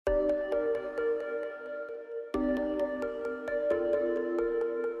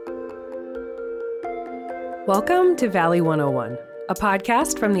Welcome to Valley 101, a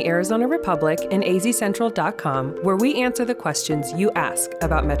podcast from the Arizona Republic and azcentral.com where we answer the questions you ask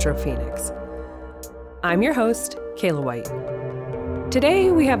about Metro Phoenix. I'm your host, Kayla White. Today,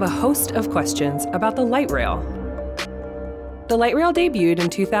 we have a host of questions about the light rail. The light rail debuted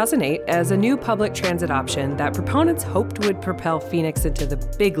in 2008 as a new public transit option that proponents hoped would propel Phoenix into the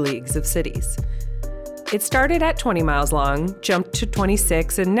big leagues of cities. It started at 20 miles long, jumped to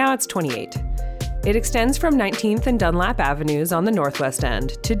 26, and now it's 28. It extends from 19th and Dunlap Avenues on the northwest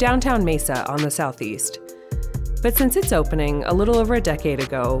end to downtown Mesa on the southeast. But since its opening a little over a decade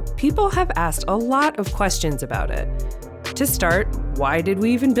ago, people have asked a lot of questions about it. To start, why did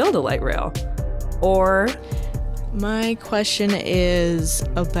we even build a light rail? Or, my question is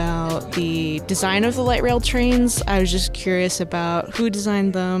about the design of the light rail trains. I was just curious about who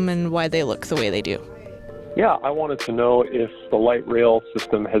designed them and why they look the way they do. Yeah, I wanted to know if the light rail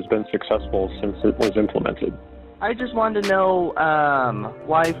system has been successful since it was implemented. I just wanted to know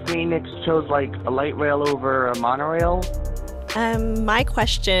why Phoenix chose a light rail over a monorail. My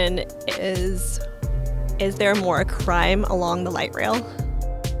question is there more crime along the light rail?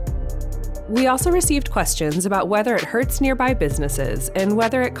 We also received questions about whether it hurts nearby businesses and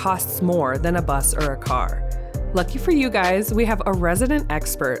whether it costs more than a bus or a car. Lucky for you guys, we have a resident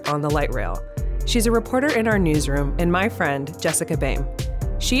expert on the light rail. She's a reporter in our newsroom and my friend, Jessica Boehm.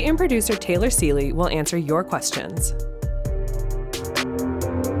 She and producer Taylor Seeley will answer your questions.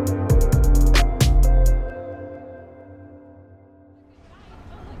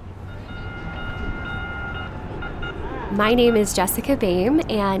 My name is Jessica Boehm,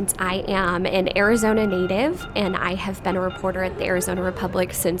 and I am an Arizona native, and I have been a reporter at the Arizona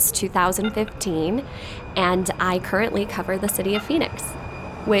Republic since 2015, and I currently cover the city of Phoenix.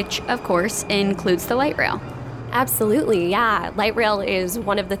 Which, of course, includes the light rail. Absolutely, yeah. Light rail is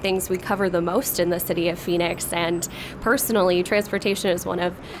one of the things we cover the most in the city of Phoenix, and personally, transportation is one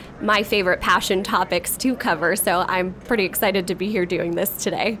of my favorite passion topics to cover, so I'm pretty excited to be here doing this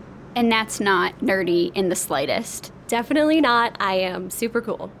today. And that's not nerdy in the slightest. Definitely not. I am super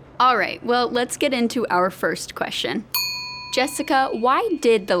cool. All right, well, let's get into our first question. Jessica, why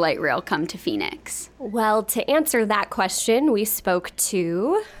did the light rail come to Phoenix? Well, to answer that question, we spoke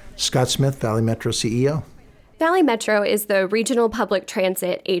to Scott Smith, Valley Metro CEO. Valley Metro is the regional public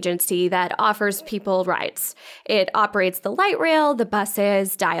transit agency that offers people rides. It operates the light rail, the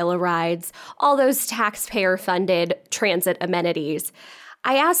buses, dial-a-rides, all those taxpayer-funded transit amenities.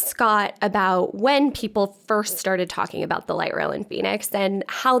 I asked Scott about when people first started talking about the light rail in Phoenix and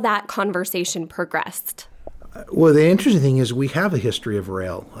how that conversation progressed. Well, the interesting thing is we have a history of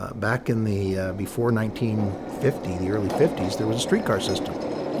rail. Back in the before 1950, the early 50s, there was a streetcar system.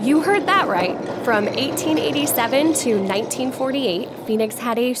 You heard that right. From 1887 to 1948, Phoenix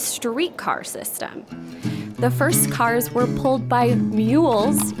had a streetcar system. The first cars were pulled by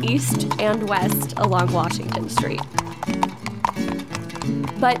mules east and west along Washington Street.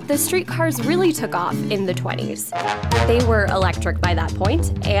 But the streetcars really took off in the 20s. They were electric by that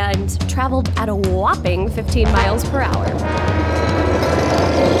point and traveled at a whopping 15 miles per hour.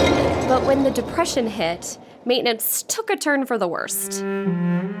 But when the Depression hit, maintenance took a turn for the worst.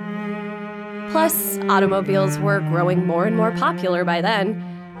 Plus, automobiles were growing more and more popular by then.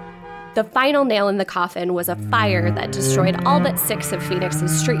 The final nail in the coffin was a fire that destroyed all but 6 of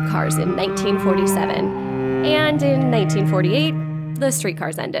Phoenix's streetcars in 1947. And in 1948, the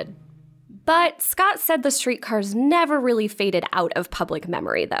streetcars ended. But Scott said the streetcars never really faded out of public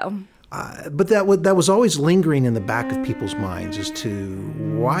memory, though. But that was always lingering in the back of people's minds as to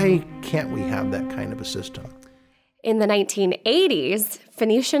why can't we have that kind of a system? In the 1980s,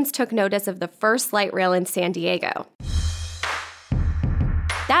 Phoenicians took notice of the first light rail in San Diego.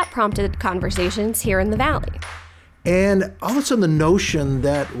 That prompted conversations here in the valley. And all of a sudden the notion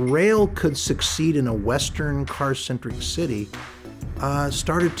that rail could succeed in a Western car-centric city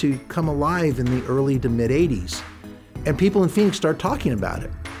started to come alive in the early to mid-'80s. And people in Phoenix started talking about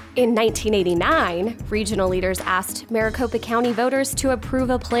it. In 1989, regional leaders asked Maricopa County voters to approve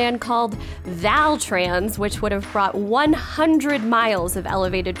a plan called ValTrans, which would have brought 100 miles of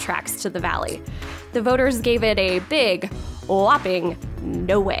elevated tracks to the valley. The voters gave it a big, whopping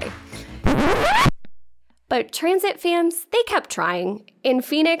no way. But transit fans, they kept trying. In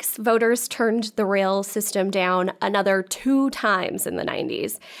Phoenix, voters turned the rail system down another 2 times in the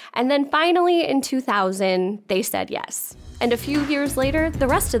 90s. And then finally, in 2000, they said yes. And a few years later, the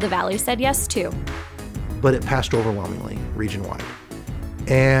rest of the valley said yes too. But it passed overwhelmingly, region-wide.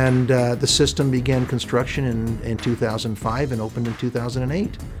 And the system began construction in 2005 and opened in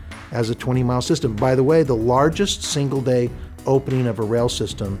 2008 as a 20-mile system. By the way, the largest single-day opening of a rail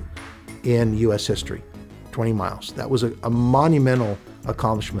system in U.S. history. 20 miles. That was a monumental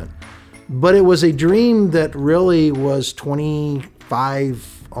accomplishment. But it was a dream that really was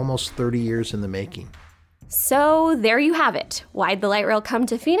 25, almost 30 years in the making. So there you have it. Why'd the light rail come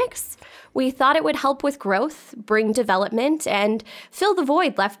to Phoenix? We thought it would help with growth, bring development, and fill the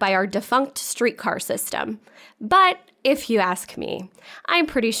void left by our defunct streetcar system. But if you ask me, I'm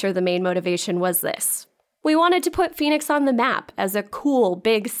pretty sure the main motivation was this. We wanted to put Phoenix on the map as a cool,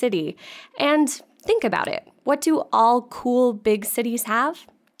 big city. And think about it. What do all cool, big cities have?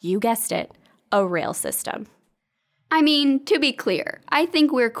 You guessed it, a rail system. I mean, to be clear, I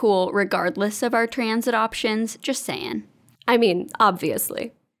think we're cool regardless of our transit options, just saying. I mean,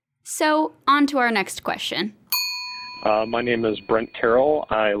 obviously. So, on to our next question. My name is Brent Carroll.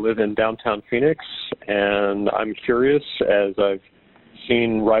 I live in downtown Phoenix, and I'm curious, as I've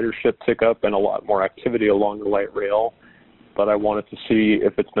seen ridership tick up and a lot more activity along the light rail, but I wanted to see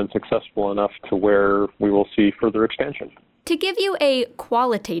if it's been successful enough to where we will see further expansion. To give you a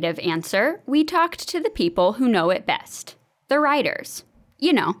qualitative answer, we talked to the people who know it best. The riders.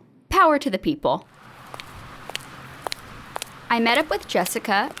 You know, power to the people. I met up with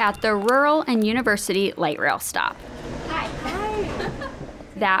Jessica at the Rural and University Light Rail stop. Hi.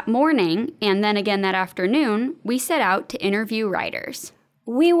 That morning, and then again that afternoon, we set out to interview riders.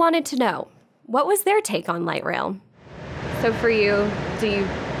 We wanted to know, what was their take on light rail? So for you, do you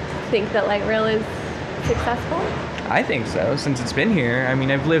think that light rail is successful? I think so, since it's been here. I mean,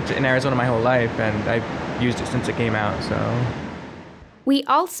 I've lived in Arizona my whole life, and I've used it since it came out, so. We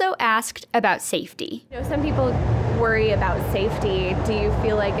also asked about safety. You know, some people worry about safety. Do you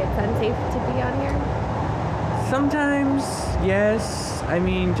feel like it's unsafe to be on here? Sometimes, yes. I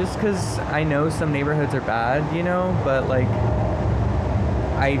mean, just because I know some neighborhoods are bad, you know, but, like,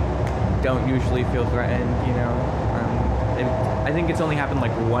 I don't usually feel threatened, you know. I think it's only happened,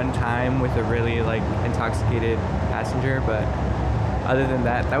 like, one time with a really, like, intoxicated passenger, but other than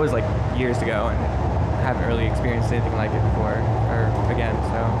that, that was, like, years ago, and I haven't really experienced anything like it before, or again,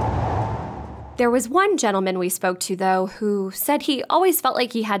 so. There was one gentleman we spoke to, though, who said he always felt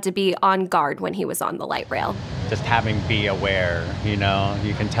like he had to be on guard when he was on the light rail. Just having to be aware, you know,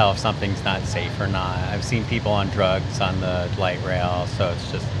 you can tell if something's not safe or not. I've seen people on drugs on the light rail, so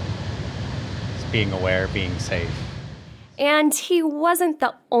it's just being aware, being safe. And he wasn't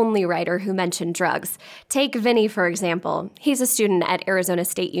the only rider who mentioned drugs. Take Vinny, for example. He's a student at Arizona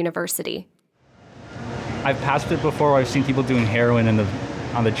State University. I've passed it before. I've seen people doing heroin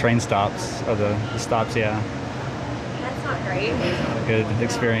on the train stops, or the stops, yeah. That's not great. Not a good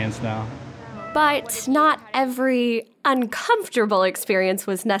experience, no. But not every uncomfortable experience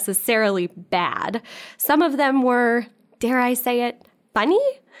was necessarily bad. Some of them were, dare I say it, funny?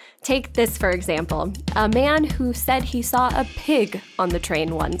 Take this, for example. A man who said he saw a pig on the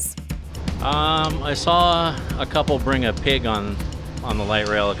train once. I saw a couple bring a pig on the light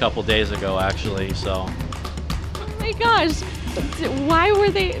rail a couple days ago, actually, so. Oh my gosh. Why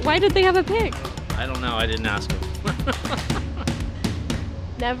did they have a pig? I don't know, I didn't ask him.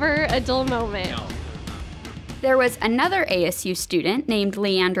 Never a dull moment. No. There was another ASU student named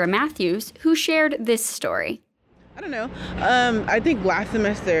Leandra Matthews who shared this story. I don't know. I think last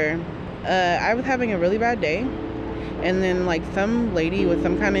semester, I was having a really bad day. And then, like, some lady with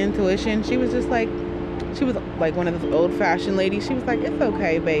some kind of intuition, she was like one of those old-fashioned ladies. She was like, it's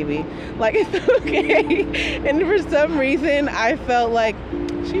okay, baby. Like, it's okay. And for some reason, I felt like,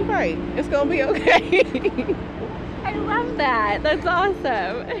 she's right. It's going to be okay. I love that. That's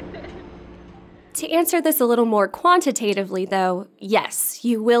awesome. To answer this a little more quantitatively, though, yes,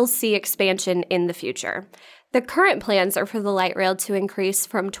 you will see expansion in the future. The current plans are for the light rail to increase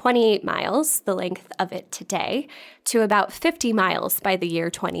from 28 miles, the length of it today, to about 50 miles by the year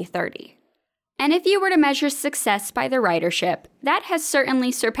 2030. And if you were to measure success by the ridership, that has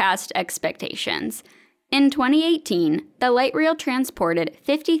certainly surpassed expectations. In 2018, the light rail transported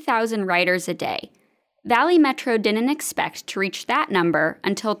 50,000 riders a day. Valley Metro didn't expect to reach that number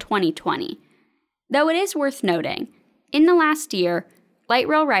until 2020. Though it is worth noting, in the last year, light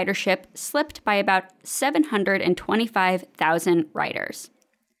rail ridership slipped by about 725,000 riders.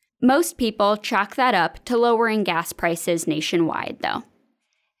 Most people chalk that up to lowering gas prices nationwide, though.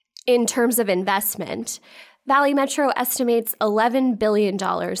 In terms of investment, Valley Metro estimates $11 billion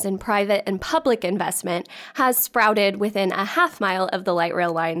in private and public investment has sprouted within a half mile of the light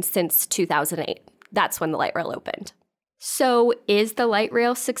rail line since 2008. That's when the light rail opened. So, is the light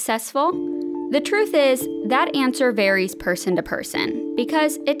rail successful? The truth is, that answer varies person to person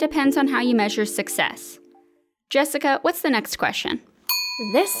because it depends on how you measure success. Jessica, what's the next question?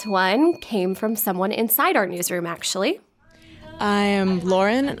 This one came from someone inside our newsroom, actually. I am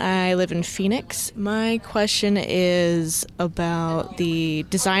Lauren, and I live in Phoenix. My question is about the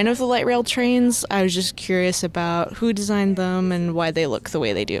design of the light rail trains. I was just curious about who designed them and why they look the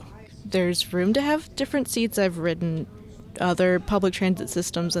way they do. There's room to have different seats. I've ridden other public transit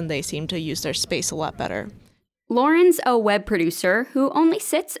systems, and they seem to use their space a lot better. Lauren's a web producer who only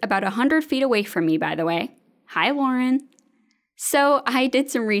sits about 100 feet away from me, by the way. Hi, Lauren. So I did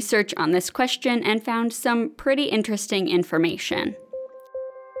some research on this question and found some pretty interesting information.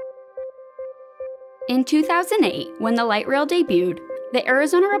 In 2008, when the light rail debuted, the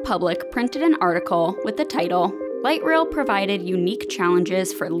Arizona Republic printed an article with the title, "Light Rail Provided Unique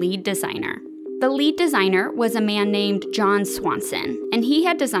Challenges for Lead Designer." The lead designer was a man named John Swanson, and he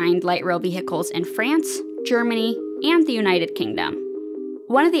had designed light rail vehicles in France, Germany, and the United Kingdom.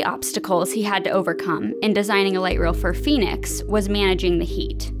 One of the obstacles he had to overcome in designing a light rail for Phoenix was managing the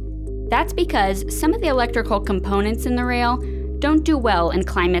heat. That's because some of the electrical components in the rail don't do well in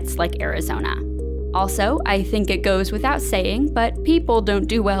climates like Arizona. Also, I think it goes without saying, but people don't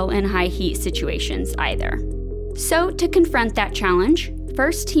do well in high heat situations either. So to confront that challenge,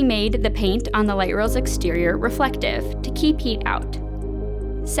 first he made the paint on the light rail's exterior reflective to keep heat out.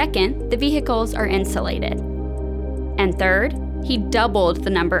 Second, the vehicles are insulated. And third, he doubled the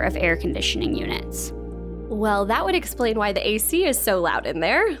number of air conditioning units. Well, that would explain why the AC is so loud in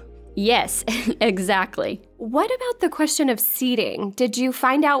there. Yes, exactly. What about the question of seating? Did you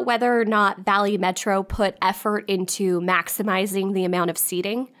find out whether or not Valley Metro put effort into maximizing the amount of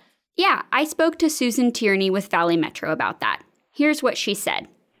seating? Yeah, I spoke to Susan Tierney with Valley Metro about that. Here's what she said.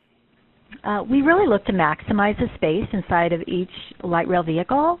 We really look to maximize the space inside of each light rail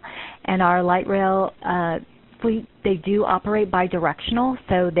vehicle, and our light rail fleet, they do operate bi-directional,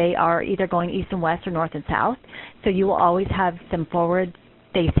 so they are either going east and west or north and south, so you will always have some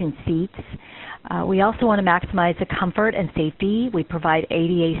forward-facing seats. We also want to maximize the comfort and safety. We provide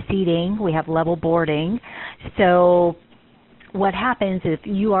ADA seating. We have level boarding. So what happens if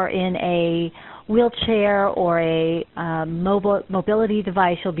you are in a wheelchair or a mobility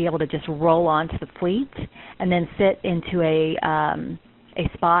device, you'll be able to just roll onto the fleet and then sit into a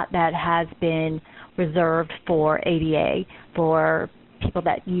spot that has been reserved for ADA, for people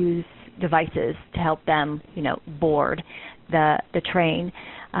that use devices to help them, board the train.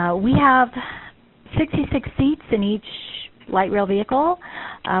 We have 66 seats in each light rail vehicle.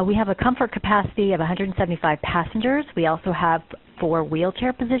 We have a comfort capacity of 175 passengers. We also have 4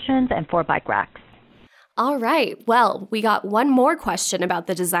 wheelchair positions and 4 bike racks. All right. Well, we got one more question about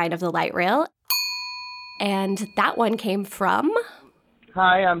the design of the light rail. And that one came from...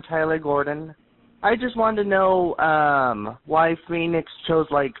 Hi, I'm Tyler Gordon. I just wanted to know why Phoenix chose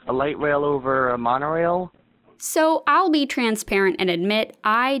a light rail over a monorail. So I'll be transparent and admit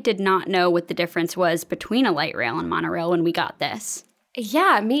I did not know what the difference was between a light rail and monorail when we got this.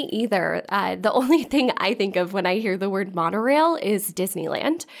 Yeah, me either. The only thing I think of when I hear the word monorail is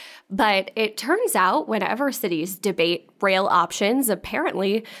Disneyland. But it turns out whenever cities debate rail options,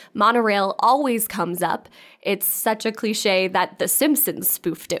 apparently monorail always comes up. It's such a cliche that The Simpsons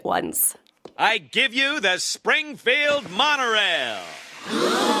spoofed it once. I give you the Springfield Monorail.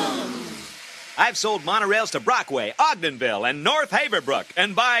 I've sold monorails to Brockway, Ogdenville, and North Haverbrook,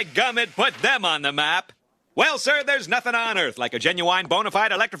 and by gum, it put them on the map. Well, sir, there's nothing on earth like a genuine, bona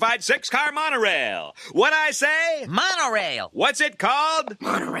fide, electrified 6-car monorail. What'd I say? Monorail. What's it called?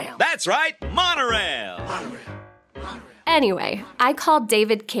 Monorail. That's right, monorail. Anyway, I called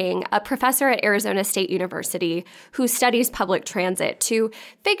David King, a professor at Arizona State University who studies public transit, to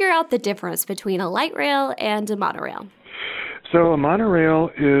figure out the difference between a light rail and a monorail. So a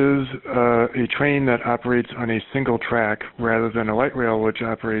monorail is a train that operates on a single track rather than a light rail, which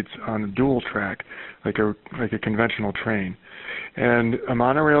operates on a dual track, like a conventional train. And a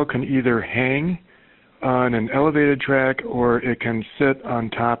monorail can either hang on an elevated track or it can sit on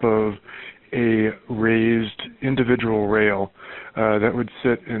top of a raised individual rail that would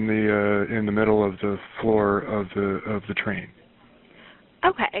sit in the middle of the floor of the train.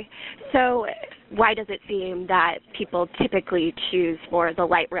 Okay, so why does it seem that people typically choose for the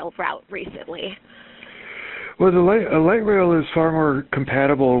light rail route recently? Well, a light rail is far more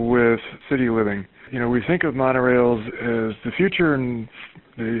compatible with city living. We think of monorails as the future, and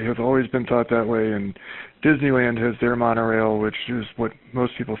they have always been thought that way, and Disneyland has their monorail, which is what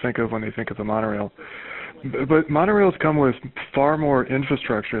most people think of when they think of the monorail. But monorails come with far more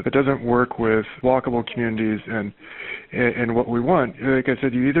infrastructure that doesn't work with walkable communities and what we want. Like I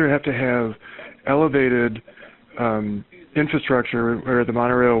said, you either have to have elevated infrastructure where the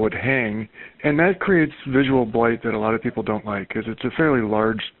monorail would hang, and that creates visual blight that a lot of people don't like because it's a fairly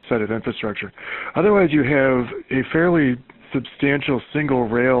large set of infrastructure. Otherwise, you have a fairly substantial single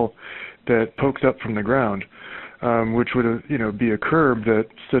rail that pokes up from the ground, which would be a curb that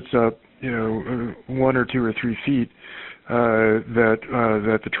sits up 1 or 2 or 3 feet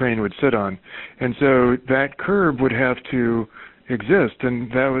that the train would sit on. And so that curb would have to exist,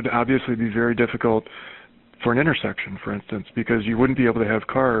 and that would obviously be very difficult for an intersection, for instance, because you wouldn't be able to have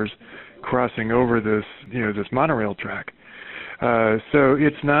cars crossing over this monorail track. So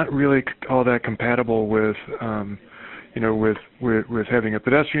it's not really all that compatible with with having a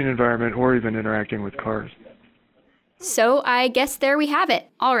pedestrian environment or even interacting with cars. So I guess there we have it.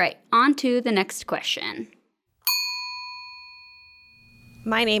 All right, on to the next question.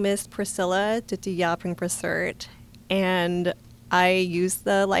 My name is Priscilla Titiyapring-Prasert, and I use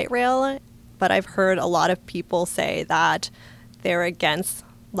the light rail, but I've heard a lot of people say that they're against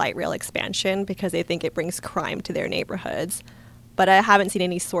light rail expansion because they think it brings crime to their neighborhoods. But I haven't seen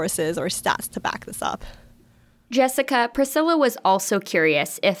any sources or stats to back this up. Jessica, Priscilla was also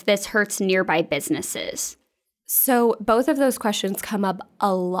curious if this hurts nearby businesses. So both of those questions come up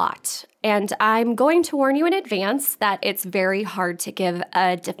a lot, and I'm going to warn you in advance that it's very hard to give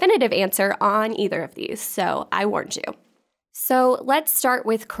a definitive answer on either of these, so I warned you. So let's start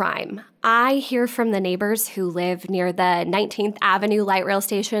with crime. I hear from the neighbors who live near the 19th Avenue light rail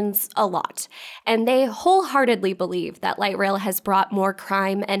stations a lot, and they wholeheartedly believe that light rail has brought more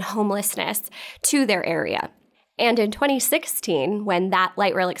crime and homelessness to their area. And in 2016, when that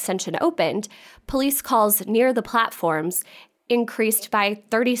light rail extension opened, police calls near the platforms increased by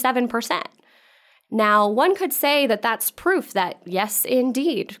 37%. Now, one could say that that's proof that, yes,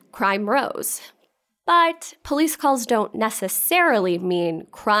 indeed, crime rose. But police calls don't necessarily mean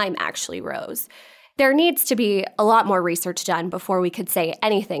crime actually rose. There needs to be a lot more research done before we could say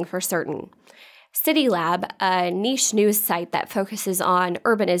anything for certain. CityLab, a niche news site that focuses on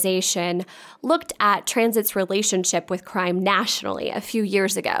urbanization, looked at transit's relationship with crime nationally a few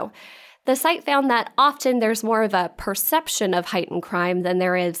years ago. The site found that often there's more of a perception of heightened crime than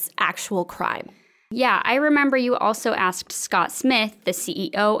there is actual crime. Yeah, I remember you also asked Scott Smith, the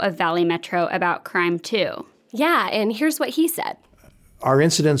CEO of Valley Metro, about crime too. Yeah, and here's what he said. Our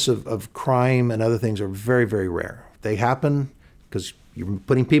incidents of crime and other things are very, very rare. They happen because you're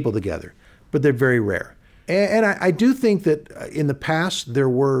putting people together, but they're very rare. And I do think that in the past there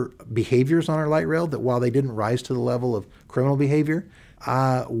were behaviors on our light rail that while they didn't rise to the level of criminal behavior,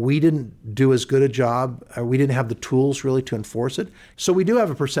 we didn't do as good a job, we didn't have the tools really to enforce it. So we do have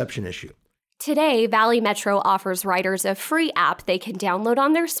a perception issue. Today, Valley Metro offers riders a free app they can download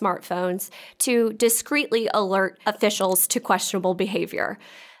on their smartphones to discreetly alert officials to questionable behavior.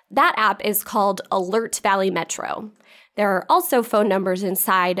 That app is called Alert Valley Metro. There are also phone numbers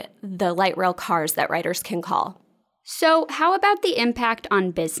inside the light rail cars that riders can call. So how about the impact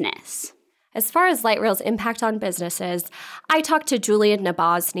on business? As far as light rail's impact on businesses, I talked to Julian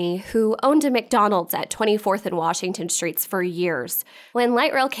Nabosny, who owned a McDonald's at 24th and Washington Streets for years. When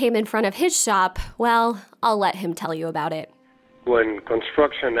light rail came in front of his shop, well, I'll let him tell you about it. When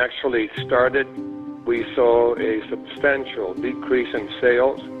construction actually started, we saw a substantial decrease in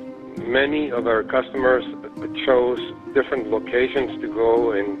sales. Many of our customers chose different locations to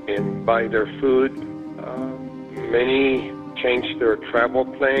go and buy their food. Many changed their travel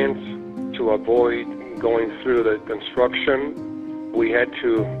plans to avoid going through the construction. We had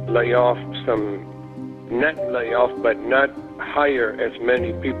to lay off but not hire as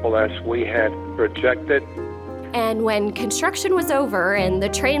many people as we had projected. And when construction was over and the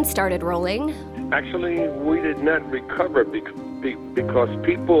train started rolling, actually, we did not recover because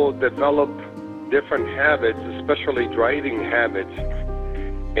people developed different habits, especially driving habits,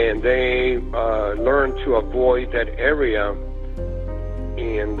 and they learned to avoid that area.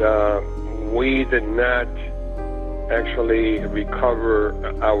 And we did not actually recover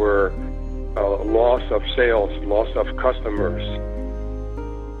our loss of sales, loss of customers.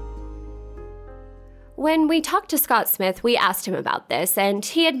 When we talked to Scott Smith, we asked him about this, and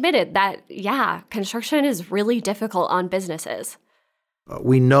he admitted that, yeah, construction is really difficult on businesses.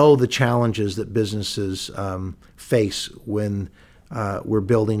 We know the challenges that businesses face when we're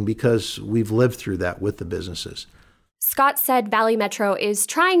building because we've lived through that with the businesses. Scott said Valley Metro is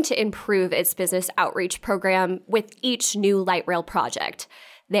trying to improve its business outreach program with each new light rail project.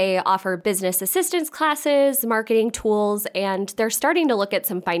 They offer business assistance classes, marketing tools, and they're starting to look at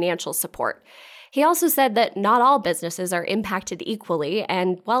some financial support. He also said that not all businesses are impacted equally,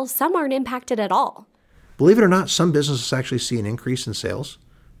 and, well, some aren't impacted at all. Believe it or not, some businesses actually see an increase in sales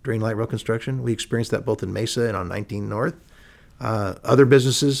during light rail construction. We experienced that both in Mesa and on 19 North. Other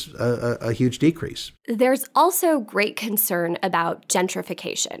businesses, a huge decrease. There's also great concern about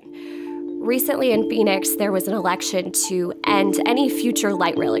gentrification. Recently in Phoenix, there was an election to end any future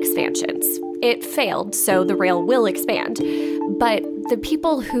light rail expansions. It failed, so the rail will expand. But the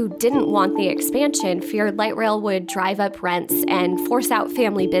people who didn't want the expansion feared light rail would drive up rents and force out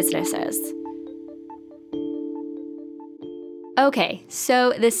family businesses. Okay,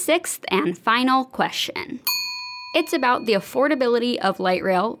 so the sixth and final question. It's about the affordability of light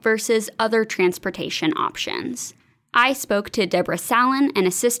rail versus other transportation options. I spoke to Deborah Salen, an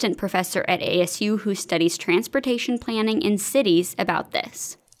assistant professor at ASU who studies transportation planning in cities, about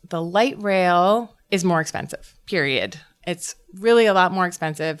this. The light rail is more expensive, period. It's really a lot more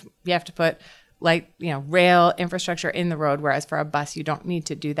expensive. You have to put rail infrastructure in the road, whereas for a bus, you don't need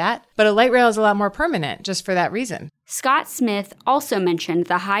to do that. But a light rail is a lot more permanent just for that reason. Scott Smith also mentioned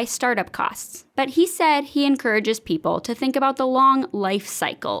the high startup costs, but he said he encourages people to think about the long life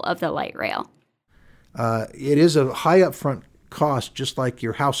cycle of the light rail. It is a high upfront cost, just like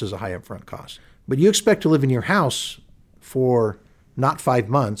your house is a high upfront cost. But you expect to live in your house for not 5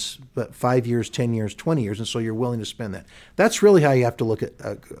 months, but 5 years, 10 years, 20 years, and so you're willing to spend that. That's really how you have to look at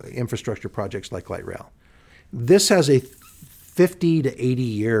infrastructure projects like light rail. This has a 50 to 80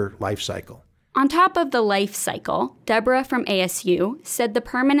 year life cycle. On top of the life cycle, Deborah from ASU said the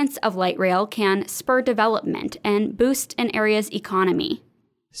permanence of light rail can spur development and boost an area's economy.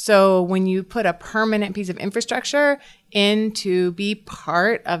 So when you put a permanent piece of infrastructure in to be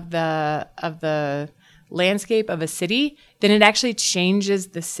part of the landscape of a city, then it actually changes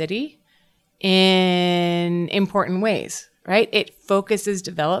the city in important ways, right? It focuses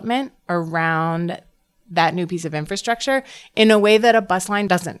development around that new piece of infrastructure in a way that a bus line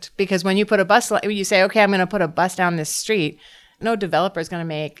doesn't. Because when you put a bus line, you say, okay, I'm going to put a bus down this street. No developer is going to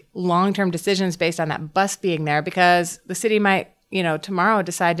make long-term decisions based on that bus being there because the city might, tomorrow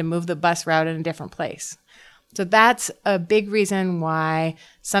decide to move the bus route in a different place. So that's a big reason why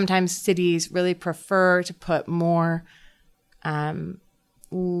sometimes cities really prefer to put more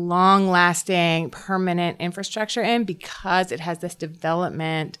long-lasting, permanent infrastructure in because it has this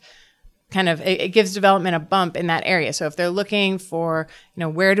development it gives development a bump in that area. So if they're looking for,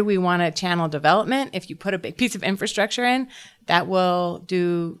 where do we want to channel development? If you put a big piece of infrastructure in, that will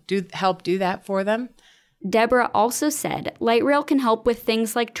help do that for them. Deborah also said light rail can help with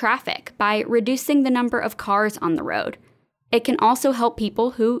things like traffic by reducing the number of cars on the road. It can also help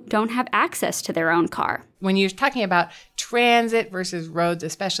people who don't have access to their own car. When you're talking about transit versus roads,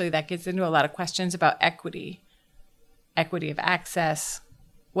 especially, that gets into a lot of questions about equity of access.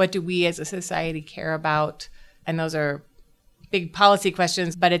 What do we as a society care about? And those are big policy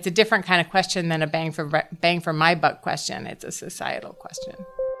questions, but it's a different kind of question than a bang for my buck question. It's a societal question.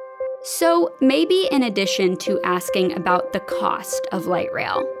 So maybe in addition to asking about the cost of light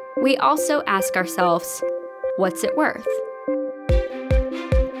rail, we also ask ourselves, what's it worth?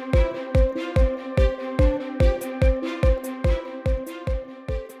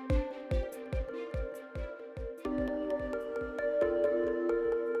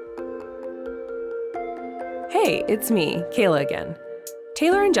 Hey, it's me, Kayla again.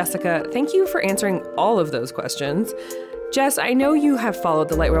 Taylor and Jessica, thank you for answering all of those questions. Jess, I know you have followed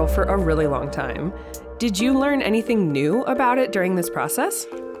the light rail for a really long time. Did you learn anything new about it during this process?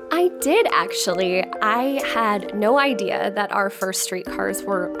 I did, actually. I had no idea that our first streetcars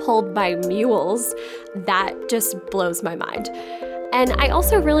were pulled by mules. That just blows my mind. And I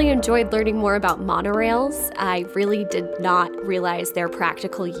also really enjoyed learning more about monorails. I really did not realize their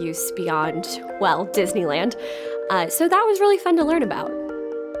practical use beyond, Disneyland. So that was really fun to learn about.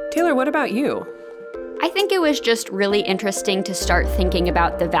 Taylor, what about you? I think it was just really interesting to start thinking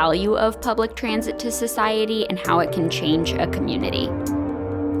about the value of public transit to society and how it can change a community.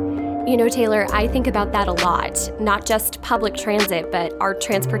 Taylor, I think about that a lot. Not just public transit, but our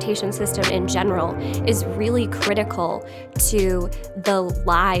transportation system in general is really critical to the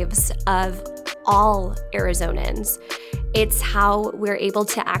lives of all Arizonans. It's how we're able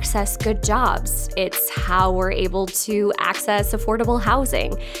to access good jobs. It's how we're able to access affordable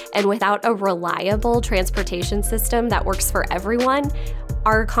housing. And without a reliable transportation system that works for everyone,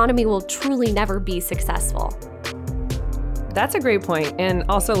 our economy will truly never be successful. That's a great point. And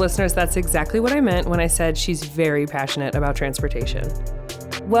also, listeners, that's exactly what I meant when I said she's very passionate about transportation.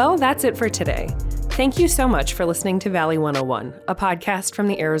 Well, that's it for today. Thank you so much for listening to Valley 101, a podcast from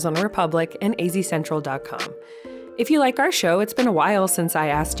the Arizona Republic and azcentral.com. If you like our show, it's been a while since I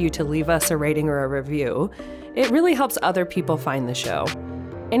asked you to leave us a rating or a review. It really helps other people find the show.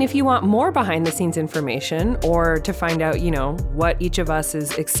 And if you want more behind the scenes information or to find out, what each of us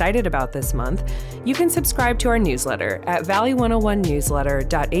is excited about this month, you can subscribe to our newsletter at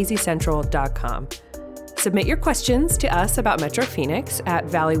valley101newsletter.azcentral.com. Submit your questions to us about Metro Phoenix at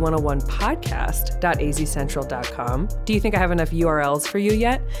valley101podcast.azcentral.com. Do you think I have enough URLs for you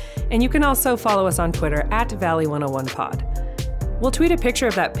yet? And you can also follow us on Twitter at valley101pod. We'll tweet a picture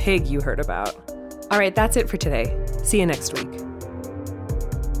of that pig you heard about. All right, that's it for today. See you next week.